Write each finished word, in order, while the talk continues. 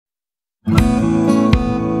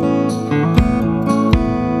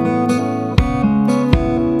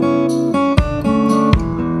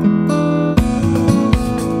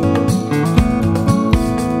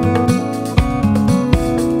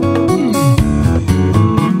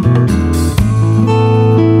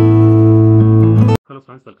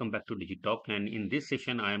Digitalk, and in this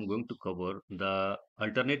session I am going to cover the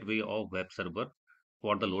alternate way of web server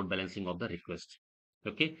for the load balancing of the request.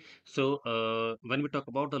 Okay, so when we talk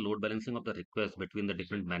about the load balancing of the request between the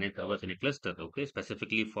different managed servers in a cluster, okay,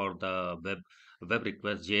 specifically for the web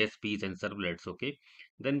requests, JSPs and servlets, okay,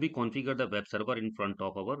 then we configure the web server in front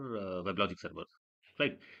of our WebLogic server.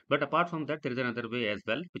 Right, but apart from that, there is another way as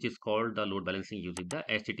well, which is called the load balancing using the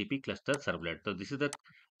HTTP cluster servlet. So this is the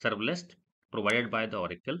servlet provided by the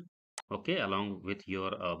Oracle, okay, along with your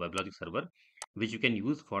WebLogic server, which you can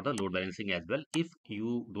use for the load balancing as well if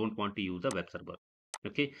you don't want to use the web server.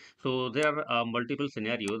 Okay, so there are multiple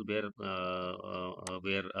scenarios where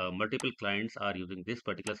multiple clients are using this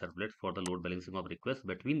particular servlet for the load balancing of requests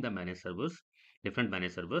between the managed servers, different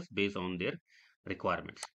managed servers based on their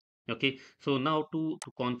requirements. Okay, so now to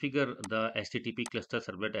configure the HTTP cluster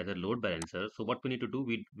servlet as a load balancer, so what we need to do,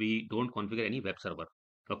 we don't configure any web server.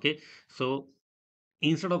 Okay, so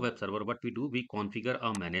instead of web server, what we do, we configure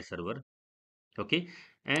a managed server. Okay,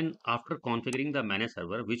 and after configuring the managed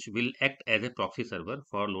server, which will act as a proxy server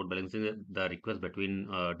for load balancing the request between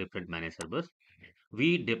different managed servers,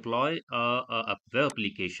 we deploy a web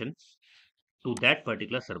application to that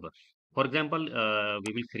particular server. For example,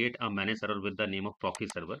 we will create a managed server with the name of proxy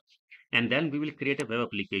server, and then we will create a web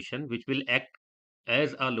application which will act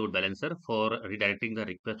as a load balancer for redirecting the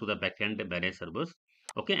request to the backend managed servers.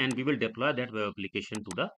 Okay, and we will deploy that web application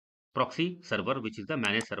to the proxy server, which is the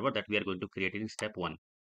managed server that we are going to create in step 1.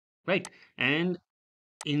 Right, and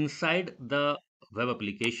inside the web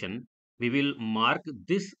application, we will mark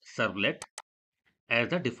this servlet as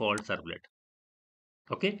the default servlet.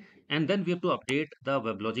 Okay, and then we have to update the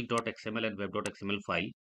weblogic.xml and web.xml file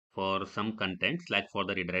for some contents, like for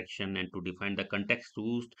the redirection, and to define the context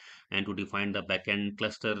used, and to define the backend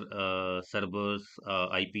cluster servers,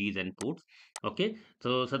 IPs and ports. Okay,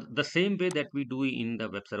 so the same way that we do in the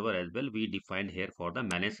web server as well, we defined here for the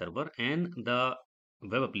managed server and the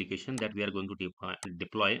web application that we are going to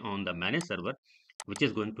deploy on the managed server, which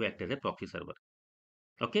is going to act as a proxy server.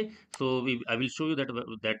 Okay, so I will show you that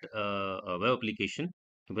web application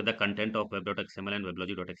with the content of web.xml and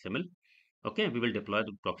weblogic.xml. Okay, we will deploy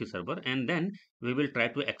the proxy server, and then we will try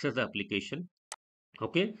to access the application.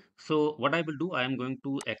 Okay, so what I will do, I am going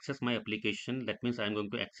to access my application. That means I am going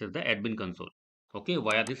to access the admin console, okay,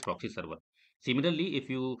 via this proxy server. Similarly, if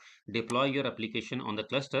you deploy your application on the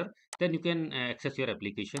cluster, then you can access your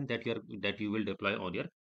application that you will deploy on your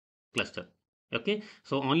cluster. Okay,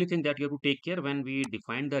 so only thing that you have to take care, when we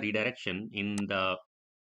define the redirection in the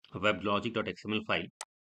weblogic.xml file,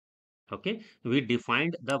 okay, we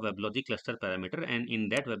defined the weblogic cluster parameter, and in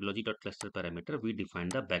that weblogic.cluster parameter we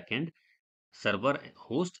defined the backend server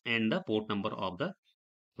host and the port number of the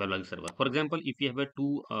WebLogic server. For example, if you have a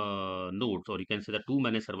two nodes, or you can say the two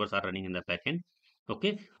managed servers are running in the backend,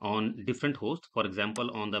 okay, on different hosts, for example,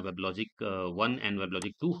 on the WebLogic 1 and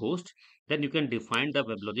WebLogic 2 host, then you can define the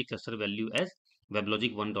WebLogic cluster value as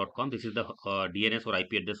weblogic1.com. This is the DNS or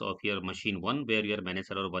IP address of your machine 1 where your managed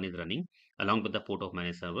server 1 is running, along with the port of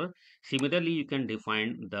managed server. Similarly, you can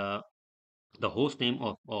define the host name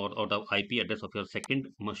of, or the IP address of your second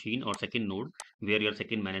machine or second node where your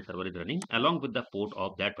second managed server is running, along with the port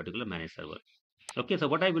of that particular managed server. Okay, so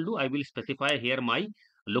what I will do, I will specify here my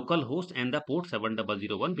local host and the port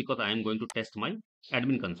 7001, because I am going to test my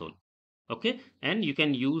admin console. Okay, and you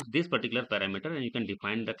can use this particular parameter, and you can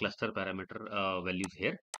define the cluster parameter values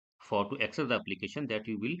here for to access the application that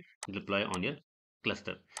you will deploy on your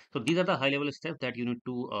cluster. So these are the high level steps that you need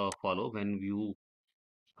to follow when you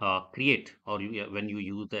create, or when you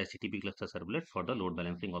use the HTTP cluster servlet for the load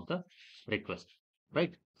balancing of the request,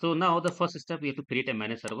 right? So now the first step, we have to create a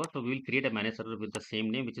managed server. So we will create a managed server with the same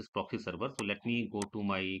name, which is proxy server. So let me go to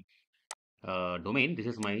my domain. This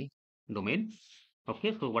is my domain.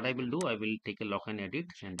 Okay, so what I will do, I will take a lock and edit,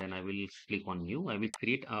 and then I will click on new. I will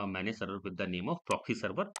create a managed server with the name of proxy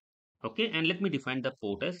server. Okay, and let me define the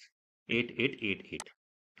port as 8888.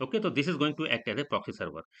 Okay, so this is going to act as a proxy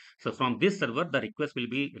server. So from this server, the request will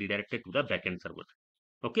be redirected to the backend server.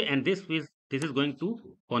 Okay, and this is going to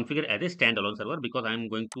configure as a standalone server, because I am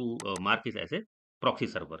going to mark it as a proxy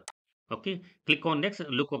server. Okay, click on next,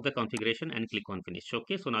 look of the configuration, and click on finish.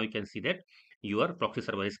 Okay, so now you can see that your proxy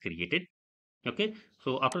server is created. Okay,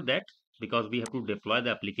 so after that, because we have to deploy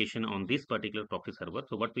the application on this particular proxy server,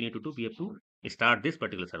 so what we need to do, we have to start this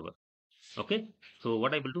particular server. Okay, so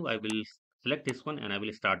what I will do, I will select this one, and I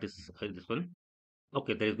will start this one.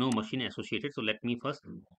 Okay, there is no machine associated, so let me first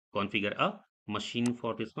configure a machine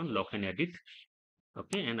for this one, lock and edit.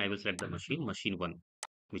 Okay, and I will select the machine 1,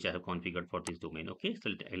 which I have configured for this domain. Okay,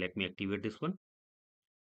 so let me activate this one.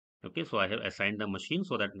 Okay, so I have assigned the machine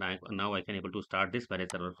so that now I can able to start this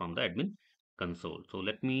manage server from the admin console. So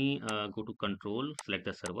let me go to control, select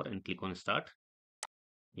the server and click on start.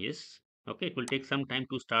 Yes. Okay, it will take some time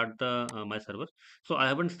to start the my server. So I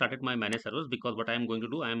haven't started my manage servers because what I am going to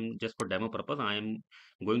do, I am just for demo purpose, I am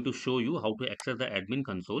going to show you how to access the admin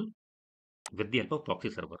console with the help of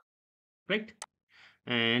proxy server, right?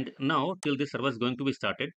 And now till this server is going to be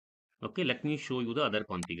started, okay, let me show you the other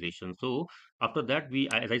configuration. So after that,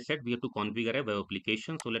 as I said, we have to configure a web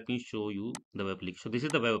application. So let me show you the web application. So this is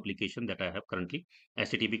the web application that I have currently,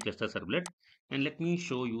 HTTP cluster servlet, and let me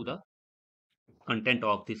show you the content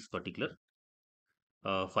of this particular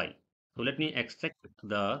file. So let me extract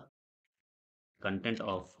the content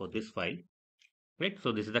of this file, right?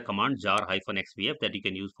 So this is the command jar-xvf that you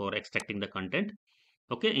can use for extracting the content.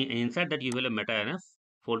 Okay, inside that you will have meta-inf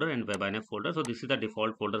folder and web-inf folder. So this is the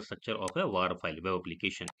default folder structure of a WAR file, web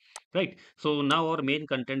application, right? So now our main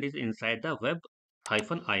content is inside the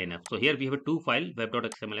web-inf. So here we have two files,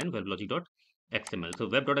 web.xml and weblogic.xml. So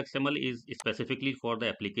web.xml is specifically for the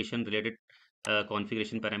application related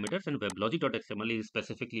configuration parameters, and weblogic.xml is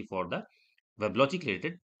specifically for the WebLogic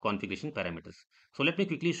related configuration parameters. So let me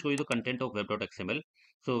quickly show you the content of web.xml.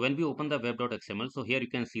 So when we open the web.xml, so here you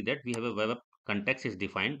can see that we have a web context is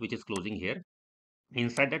defined, which is closing here.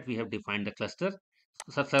 Inside that we have defined the cluster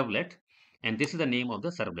servlet, and this is the name of the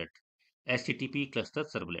servlet, HTTP cluster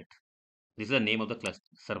servlet. This is the name of the cluster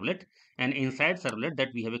servlet, and inside servlet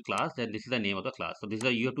that we have a class, then this is the name of the class. So this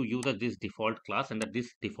is you have to use this default class and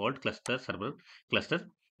this default cluster server cluster,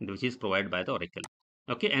 which is provided by the Oracle.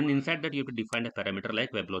 Okay, and inside that you have to define a parameter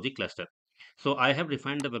like WebLogic cluster. So I have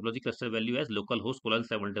defined the WebLogic cluster value as localhost colon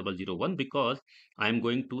 7001 because I am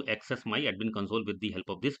going to access my admin console with the help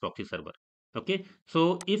of this proxy server. Okay,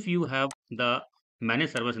 so if you have the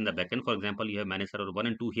managed servers in the backend, for example, you have managed server 1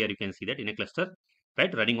 and 2 here, you can see that in a cluster,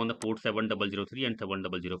 right, running on the port 7003 and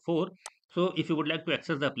 7004. So if you would like to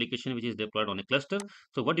access the application which is deployed on a cluster,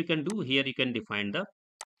 so what you can do here, you can define the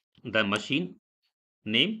machine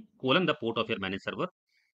name colon the port of your managed server,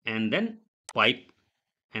 and then pipe,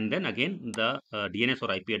 and then again the DNS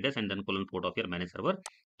or IP address, and then colon port of your managed server,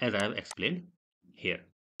 as I have explained here,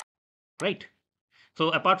 right? So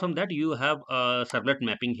apart from that, you have a servlet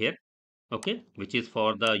mapping here, okay, which is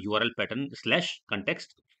for the URL pattern slash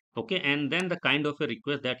context, okay, and then the kind of a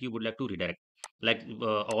request that you would like to redirect, like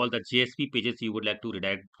all the JSP pages you would like to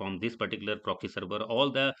redirect from this particular proxy server, all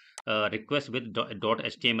the requests with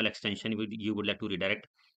 .html extension you would like to redirect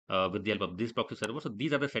with the help of this proxy server. So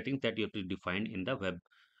these are the settings that you have to define in the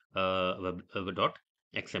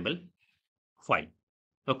web.xml file.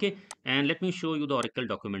 Okay, and let me show you the Oracle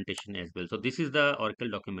documentation as well. So this is the Oracle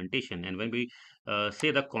documentation, and when we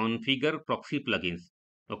say the configure proxy plugins,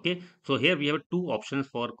 okay, so here we have two options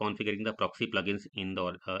for configuring the proxy plugins in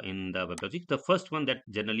the WebLogic. The first one that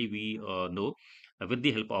generally we know with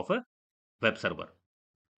the help of a web server,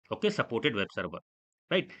 okay, supported web server,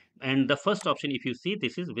 right? And the first option, if you see,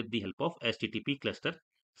 this is with the help of HTTP cluster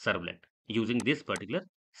servlet, using this particular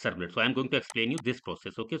servlet. So I'm going to explain you this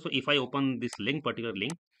process. Okay, so if I open this particular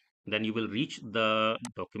link, then you will reach the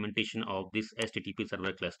documentation of this HTTP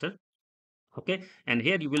server cluster. Okay, and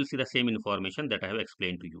here you will see the same information that I have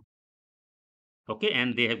explained to you. Okay,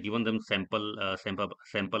 and they have given them sample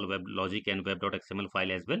web logic and web.xml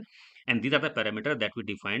file as well, and these are the parameters that we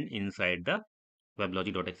defined inside the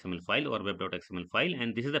weblogic.xml file or web.xml file,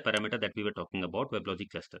 and this is the parameter that we were talking about, weblogic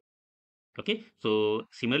cluster. Okay, so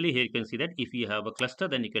similarly here you can see that if you have a cluster,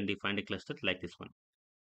 then you can define a cluster like this one,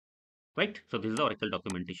 right? So this is the Oracle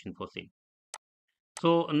documentation for same.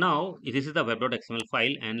 So now this is the web.xml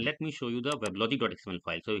file, and let me show you the weblogic.xml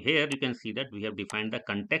file. So here you can see that we have defined the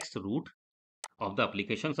context root of the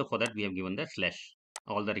application. So for that we have given the slash,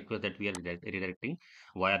 all the requests that we are redirecting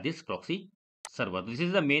via this proxy server. This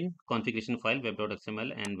is the main configuration file,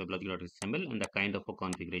 web.xml and weblogic.xml, and the kind of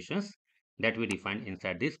configurations that we defined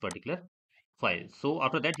inside this particular file. So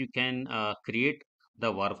after that you can create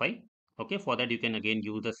the war file. Okay, for that you can again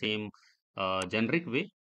use the same generic way,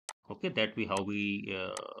 okay, that we how we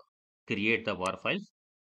create the war files.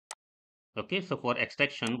 Okay, so for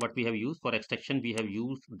extraction, what we have used for extraction, we have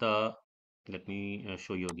used the, let me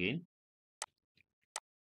show you again.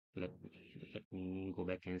 Let me go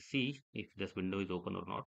back and see if this window is open or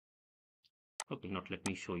not. Okay, not, let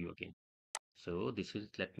me show you again. So this is,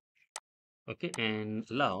 let me, okay, and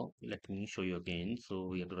now let me show you again. So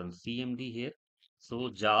we have to run cmd here. So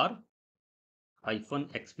jar hyphen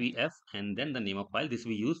xpf and then the name of file, this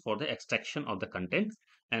we use for the extraction of the content.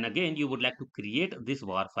 And again you would like to create this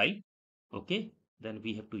war file, okay, then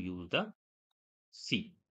we have to use the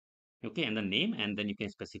c. Okay, and the name, and then you can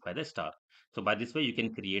specify the star. So by this way you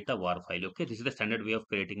can create a war file. Okay, this is the standard way of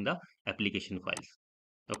creating the application files.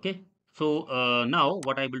 Okay, so now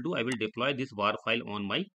what I will do, I will deploy this war file on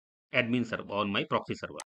my admin server, on my proxy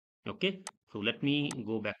server. Okay, so let me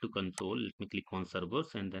go back to console, let me click on servers,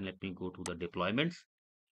 and then let me go to the deployments.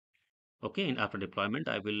 Okay, and after deployment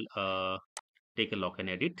I will take a look and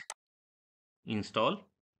edit, install.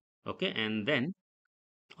 Okay, and then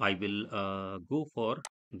I will go for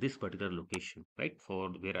this particular location, right, for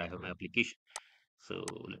where I have my application. So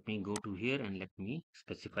let me go to here and let me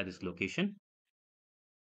specify this location.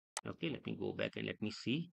 Okay, let me go back and let me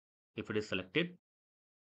see if it is selected.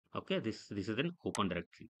 Okay, this is an open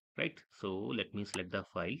directory, right? So let me select the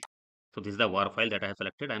file. So this is the war file that I have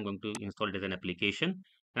selected. I'm going to install it as an application,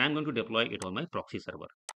 and I'm going to deploy it on my proxy server.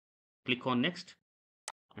 Click on next,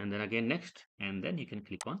 and then again next, and then you can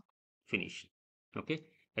click on finish. Okay,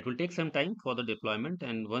 it will take some time for the deployment,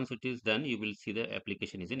 and once it is done you will see the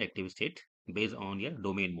application is in active state based on your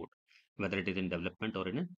domain mode, whether it is in development or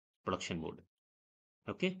in a production mode.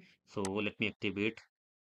 Okay, so let me activate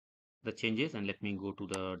the changes and let me go to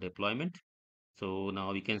the deployment. So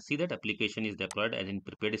now we can see that application is deployed as in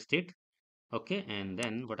prepared state. Okay, and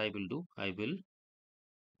then what I will do, I will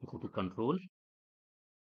go to control.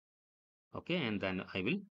 Okay, and then I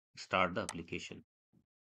will start the application.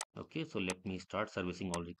 Okay, so let me start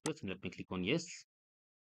servicing all requests and let me click on yes.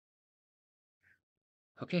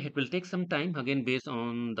 Okay, it will take some time again based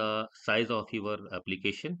on the size of your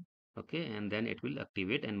application. Okay, and then it will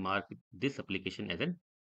activate and mark this application as an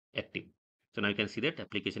active. So now you can see that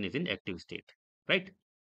application is in active state, right?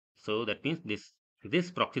 So that means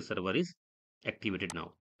this proxy server is activated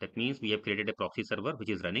now. That means we have created a proxy server which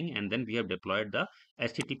is running, and then we have deployed the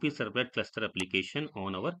HTTP servlet cluster application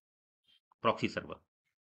on our proxy server,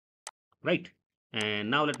 right? And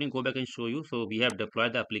now let me go back and show you. So we have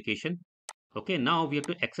deployed the application. Okay, now we have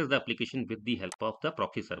to access the application with the help of the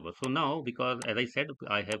proxy server. So now, because as I said,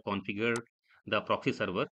 I have configured the proxy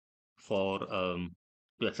server for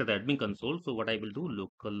to access the admin console. So what I will do,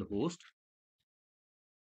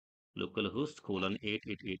 localhost colon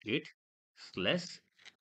 8888 slash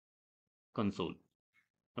console.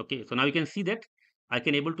 Okay, so now you can see that I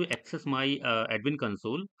can able to access my admin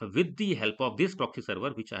console with the help of this proxy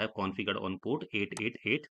server which I have configured on port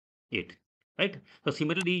 8888, right? So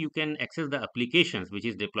similarly you can access the applications which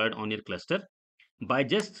is deployed on your cluster by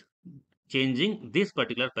just changing this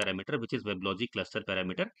particular parameter, which is WebLogic cluster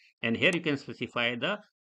parameter, and here you can specify the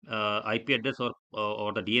IP address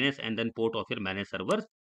or the DNS and then port of your managed servers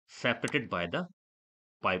separated by the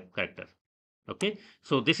pipe character. Okay,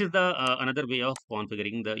 so this is the another way of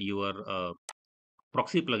configuring the your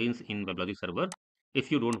proxy plugins in WebLogic server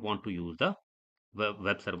if you don't want to use the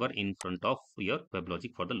web server in front of your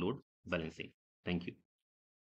WebLogic for the load balancing. Thank you.